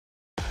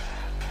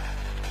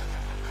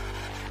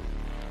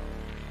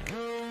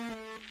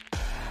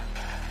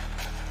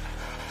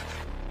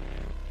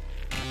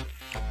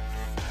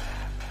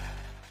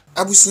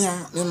Abusia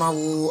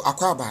memawo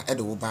akwaba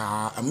edo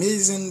ba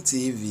amazing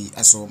TV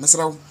aso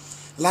mesrawo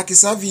like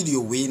sa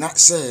video we na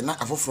share na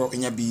afoforo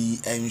enya bi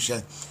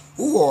enhwe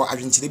wo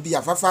adwenchire bi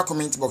afafa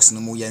comment box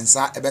no mu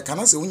yensa ebeka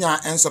na se unya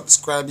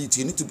subscribe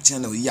to YouTube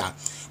channel ya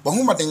bo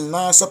homaden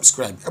na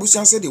subscribe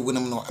abusia se de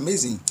wonam no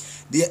amazing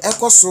de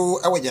ekoso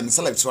ewe ne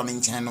celebrity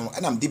one channel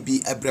enam de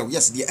bi ebrew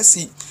yes de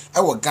asi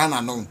ewo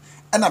Ghana no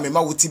ena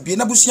mema wuti bi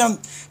na abusia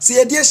se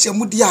ye de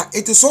hyemu dia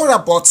it is all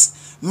about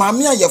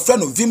Mami a your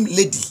friend of Vim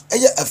lady,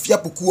 Afia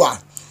Pokua,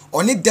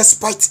 only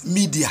despite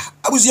media.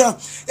 Abusia,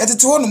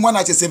 yet one one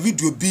I just a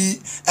video be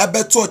a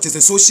better to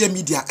the social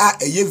media,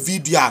 a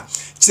video,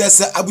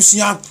 chess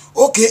Abusia,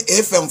 okay,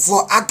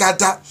 FM4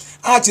 Agada,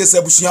 chess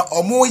Abusia,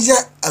 or more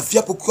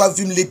Afia Pokua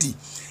Vim lady.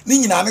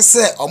 Nina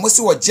say,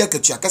 almost what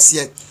jacket to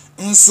Akasia,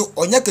 so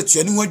on Yakat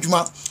to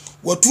Juma.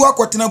 What 2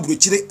 quarter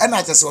bruchire and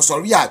I just was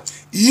sorry.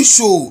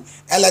 Show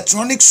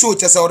electronic show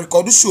just a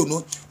record show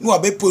no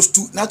abe post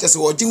to not just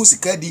watching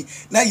Sikadi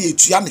na ye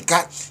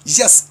Ay3ka.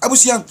 Yes,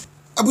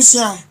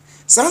 Abusia.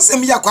 Sans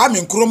ya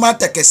Kwame Nkrumah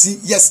Tikese,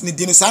 yes, ni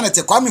dinu sana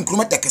te Kwame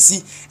Nkrumah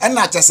Tikese, and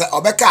not just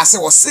obeka say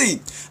was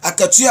say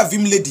akatua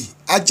Vim lady,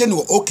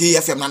 agenu okay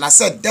FM na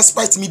said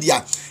despite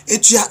media,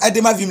 etua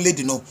adema Vim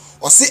lady no,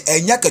 or say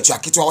enya katua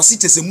kitwa or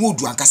sit se mood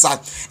ankasa,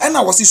 and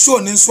I was show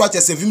nin swat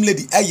as a Vim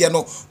lady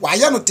no, why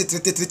ya no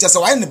tetre just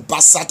why ne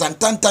basat and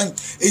tantan,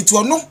 it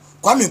no.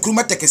 Kwame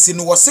Nkrumah Tikese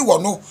no wose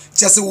wono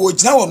chese wo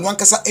gina wono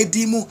ankasa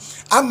edimu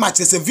ama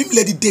chese Vim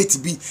lady date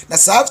bi na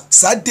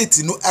sa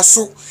date no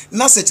eso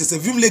na se chese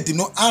Vim lady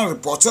no an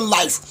report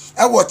live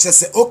e wo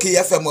chese okay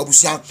FM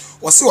abusia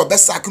wose wo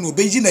besak no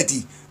obeyi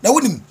nadi na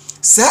wonim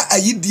sa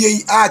ayidie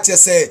yi a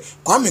chese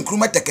Kwame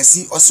Nkrumah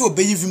Tikese wose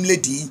obeyi Vim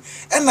lady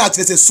e na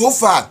chese so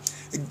far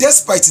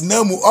despite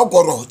namu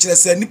ogoro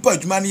chese nipa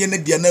adwuma ne na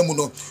dia namu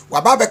no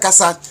waba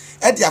bekasa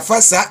e dia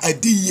fasa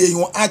adiye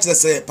ho a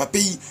chese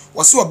papai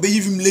wase obeyi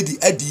Vim lady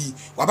adi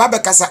waba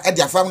bekasa e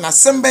dia fam na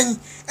semben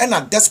e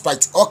na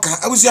despite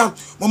oka abusia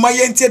mama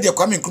yentie dia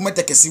Kwame Nkrumah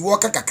Tikese wo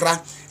ka kakra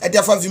e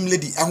dia fa Vim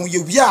lady ehun ye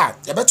wia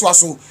ya beto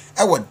aso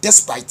e wo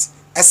despite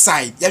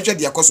aside ya hwe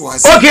dia koso ha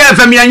okay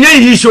fam ya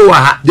nyan yi show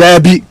ha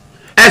Dabi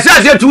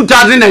Esa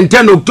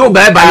 2010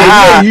 October e ba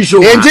ya yi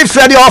show enti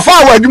Fred ofa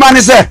wa adwuma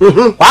ne se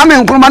Kwame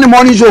Nkrumah ne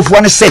morning show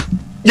fo ne se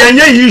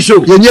yenye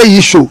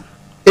yi show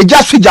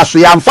ejasu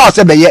ya mfa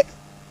se beye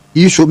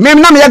yi show mem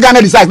na me ya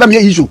Ghana decide ba me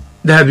yi show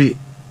Dabi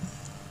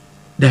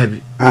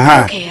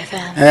aha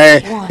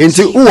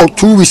enti wo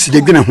 2 weeks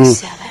de gene ho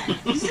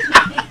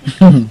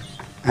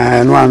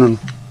no anu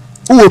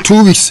wo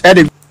 2 weeks e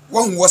de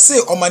one was say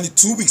on many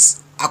 2 weeks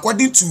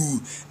according to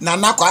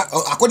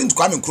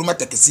Kwame Nkrumah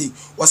Tikese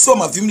was so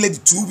my Vim lady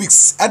 2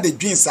 weeks at the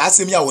dreams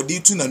asem ya wo dey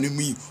tu na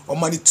nemu yi on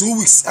many 2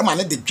 weeks e ma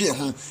ne de dwe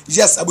ho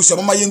yes abuso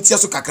mama yentia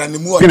so kakra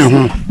nemu na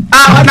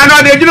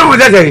de gine ho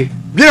say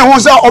gine ho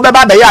say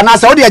obeba da ya na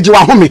say o de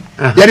agiwa home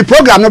ye the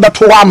program no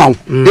beto wa ma wo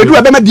edu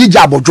e be ma di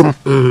gya abodwom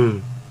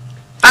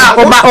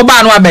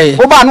oba no abeye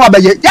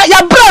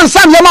ya brand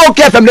sam ye ma o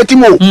KFM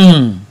letimo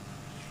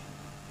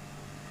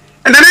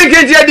and then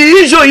get the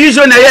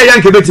issue na ye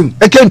yanke betim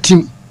e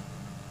kentim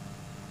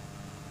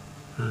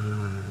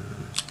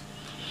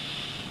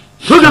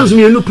programs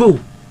me no po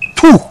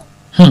tu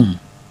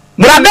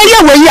bra be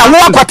ye we yi a wo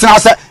akwatena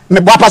se me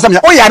bo apasam ya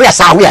o yare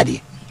asa ho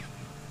yade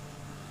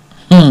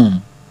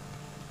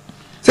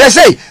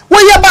say wo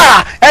ye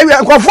ba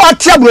nkofo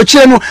atia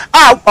brochire no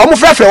a omo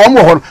frefre wo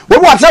mo ho wo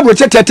bo atia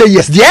brochire 30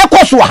 years de e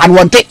koso han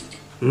wonte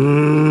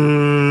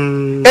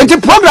and the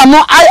program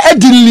no I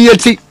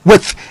delineate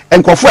with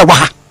nkofo e wa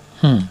ha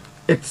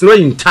it's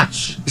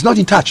not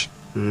in touch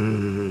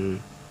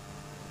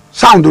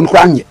sound on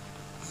kwanye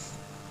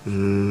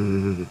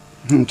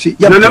what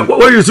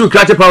you do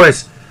creative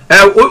powers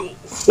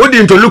what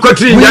into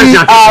locatory we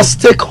are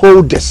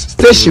stakeholders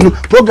station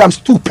programs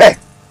to pay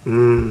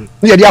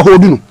we are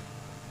hold no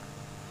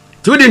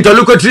to the into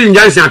locatory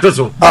injunction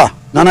atoso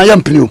nana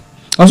yampini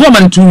also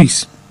man 2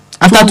 weeks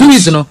after 2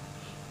 weeks no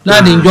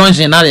na the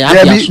injunction na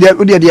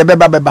the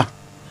beba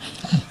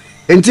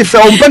enti fe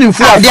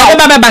ompanimfu the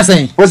beba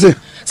say say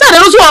they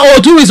also are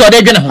 2 weeks or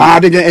they dwene ho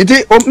de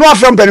enti no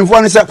afram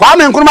panimfu ne say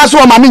Kwame Nkrumah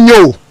so ma me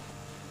nye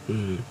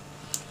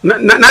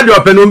na de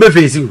open no be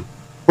face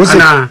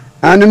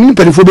ana ni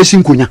panimfu be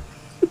sinkonya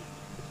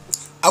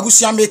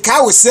abusia me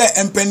ka we say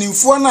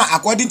empanimfo na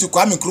according to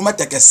Kwame Nkrumah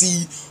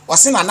Tikese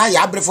wase na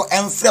ya abrefo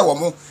emfre wo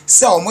mo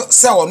se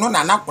ono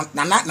na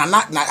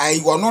ai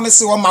wono ne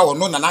se wo ma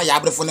wono na ya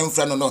abrefo ne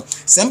emfre no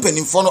se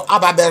empanimfo no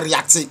aba be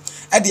react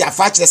e de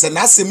afa kire se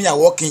na asemi a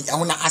working e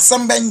ho na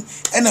asemban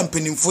e na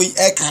empanimfo yi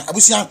e kan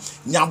abusia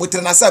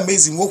nyabotre na sa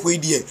amazing wo hwe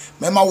die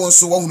mema wo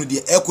nso wo hunu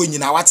die e ko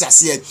nyina wate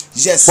ase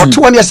yes what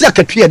one yes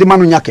akatua de ma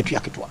no nya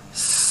akatua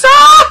sa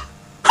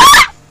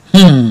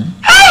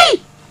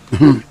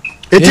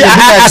eti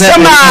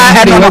asema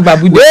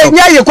we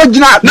nya ye ko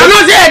gina na no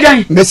se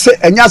edan me se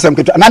enya asem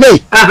keto na dey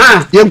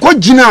ye ko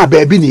gina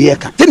ba bi ne ye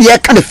ka te ne ye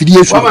ka na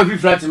fidie so wa ma fi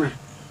flat me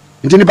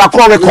nti ni ba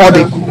call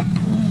recording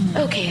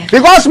okay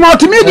because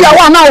multimedia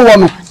one now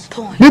one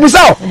bibi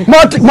say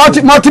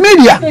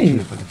multimedia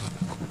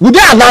would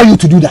they allow you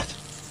to do that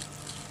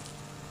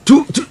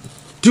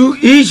to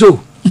issue.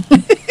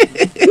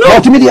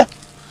 Multimedia.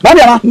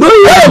 No,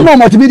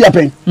 multimedia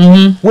pen.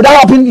 Without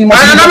happen in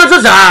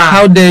multimedia.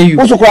 How dare you?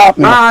 Also,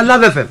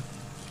 Love FM.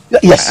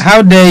 Yes.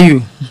 How dare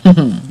you?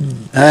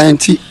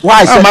 And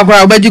why? Oh, my God,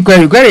 I bet you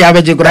query. I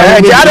bet you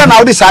I don't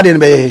know this side in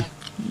the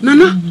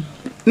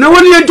No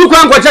one you took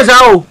one question.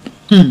 Now,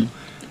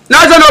 I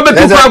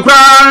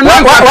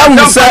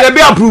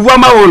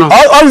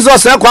also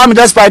say Kwame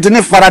despite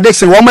any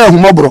Faradix and woman who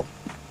mobro.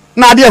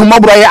 Nadia who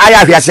mobro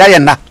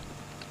Ayafia.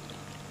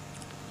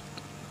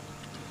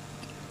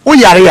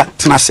 We are here,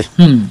 Tenase.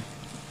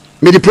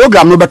 Me the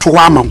program no better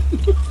one.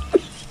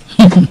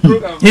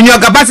 In your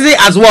capacity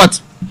as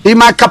what? In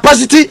my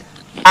capacity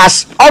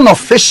as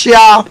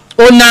unofficial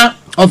owner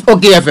of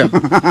OKFM.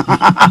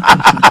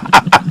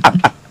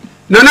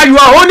 No, you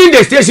are holding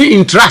the station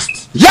in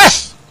trust.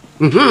 Yes.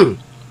 In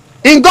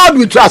God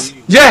we trust.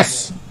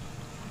 Yes.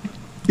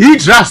 You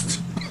trust.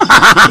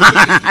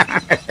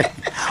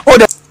 Oh,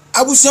 the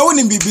abusia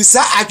woni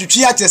bibisa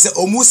atwetwe ya chese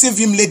omusi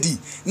vim lady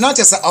na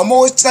chese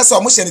omo chese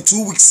omo share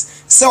 2 weeks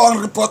say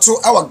on report to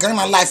our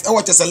Ghana life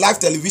e chese live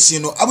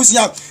television no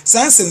abusia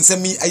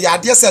sansensemi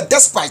ayade say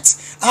despite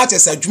a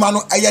chese adwuma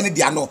no aye ne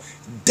dia no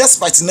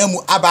despite na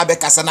mu ababe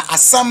kasa na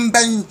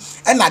asamban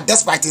e na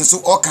despite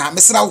nso oka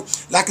mesraw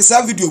like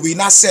say video we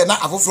na share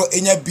na afoforo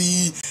enya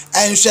bi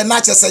enhwe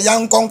na chese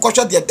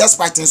yankonkotwe de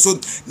despite nso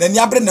na ni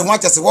abre ne ho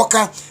chese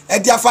woka e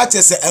dia fa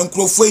chese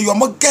enkrofo yi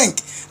omo gang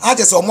a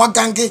chese omo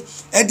gange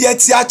e dia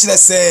ti a kire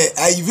se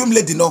ayivim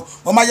lady no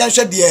mama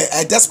yanhwe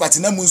de despite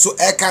na mu nso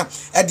eka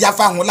e dia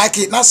fa ho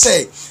like na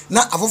say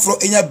na afoforo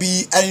enya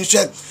bi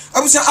enhwe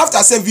abusia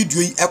after say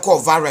video yi e call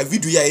viral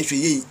video ya ehwe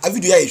yi a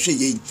video ya ehwe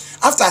yi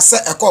after say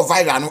e call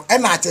viral no e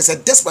na kire se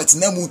despite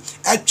na mu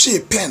atwe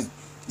pen.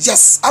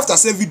 Yes, after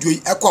say video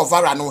e call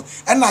viral no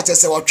e na kire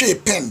se wo twe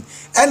pen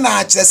e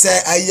na kire se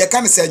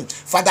Ay3ka ne se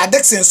Father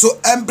Dixon so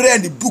embre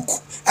ni book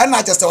e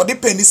na kire se wo de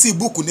pen ni si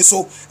book ni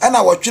so e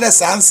na wo twere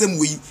sa ansem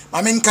wi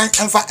ma me nkan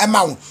emfa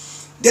ema wo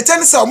the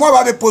ten say omo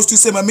ba be post to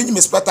say ma me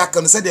nyim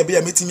spectacle no say de be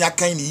ya metimi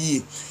akan ni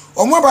yie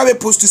omo ba be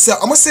post to say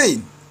omo say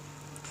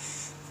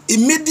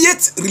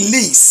immediate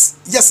release.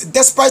 Yes,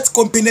 despite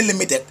company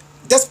limited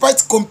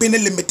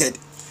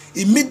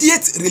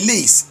immediate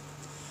release.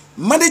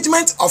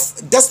 Management of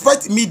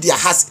Despite Media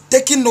has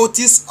taken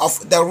notice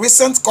of the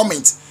recent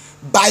comment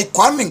by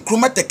Kwame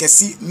Nkrumah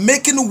Tikese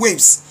making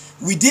waves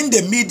within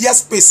the media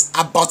space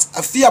about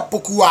Afia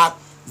Pokua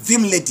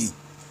Vim lady.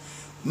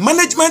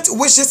 Management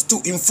wishes to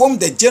inform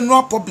the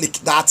general public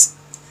that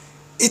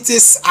it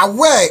is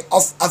aware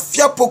of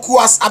Afia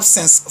Pokua's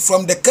absence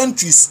from the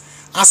countries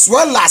as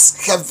well as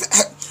a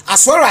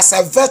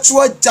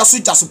virtual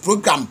Jasu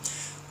program.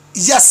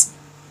 Yes,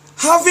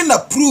 having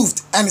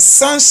approved and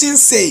sanctioned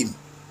same.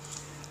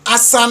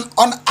 As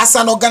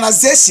an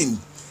organization,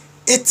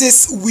 it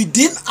is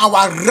within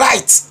our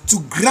right to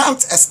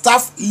grant a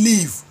staff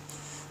leave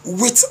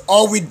with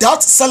or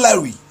without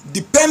salary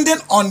depending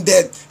on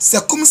the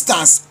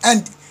circumstance,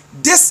 and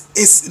this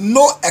is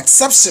no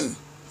exception.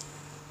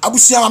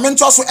 Abusia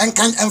mamento so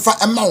enkan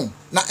emfa emma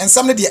na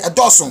ensamne de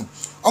edoso.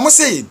 Omo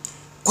say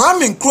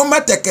Kwame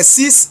Nkrumah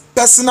Tikese's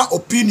personal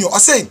opinion, or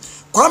say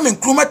Kwame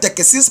Nkrumah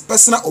Tikese's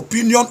personal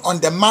opinion on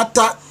the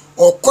matter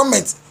or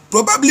comment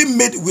probably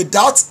made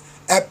without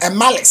a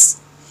malice,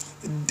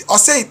 or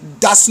say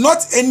does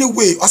not in any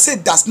way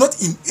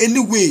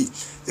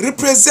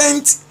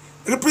represent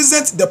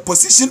the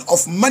position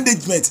of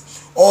management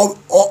or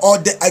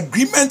the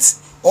agreement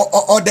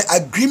or the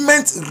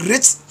agreement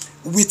reached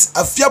with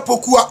Afia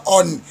Pokua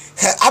on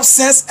her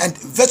absence and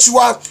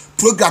virtual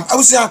program.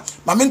 Abusia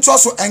mamento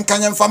so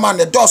enkanya mfama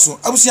ne doso.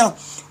 Abusia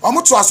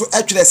omoto aso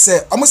etwere say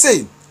omo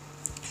say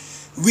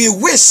we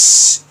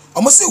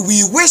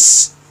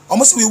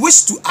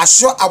wish to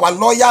assure our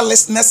loyal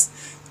listeners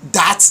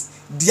that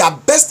their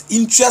best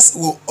interests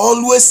will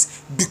always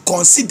be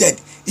considered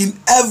in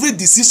every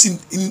decision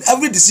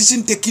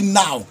taken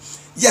now.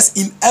 Yes,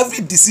 in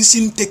every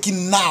decision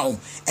taken now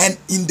and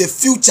in the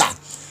future.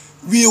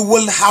 We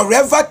will,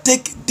 however,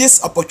 take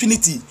this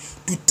opportunity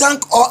to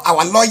thank all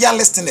our loyal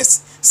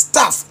listeners,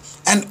 staff,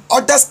 and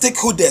other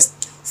stakeholders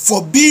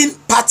for being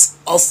part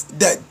of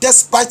the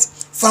Despite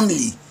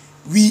family.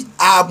 We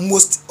are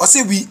most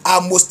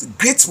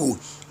grateful.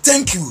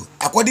 Thank you.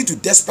 According to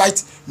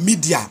Despite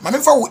Media.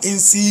 Mamemfa wo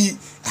NC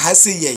ha say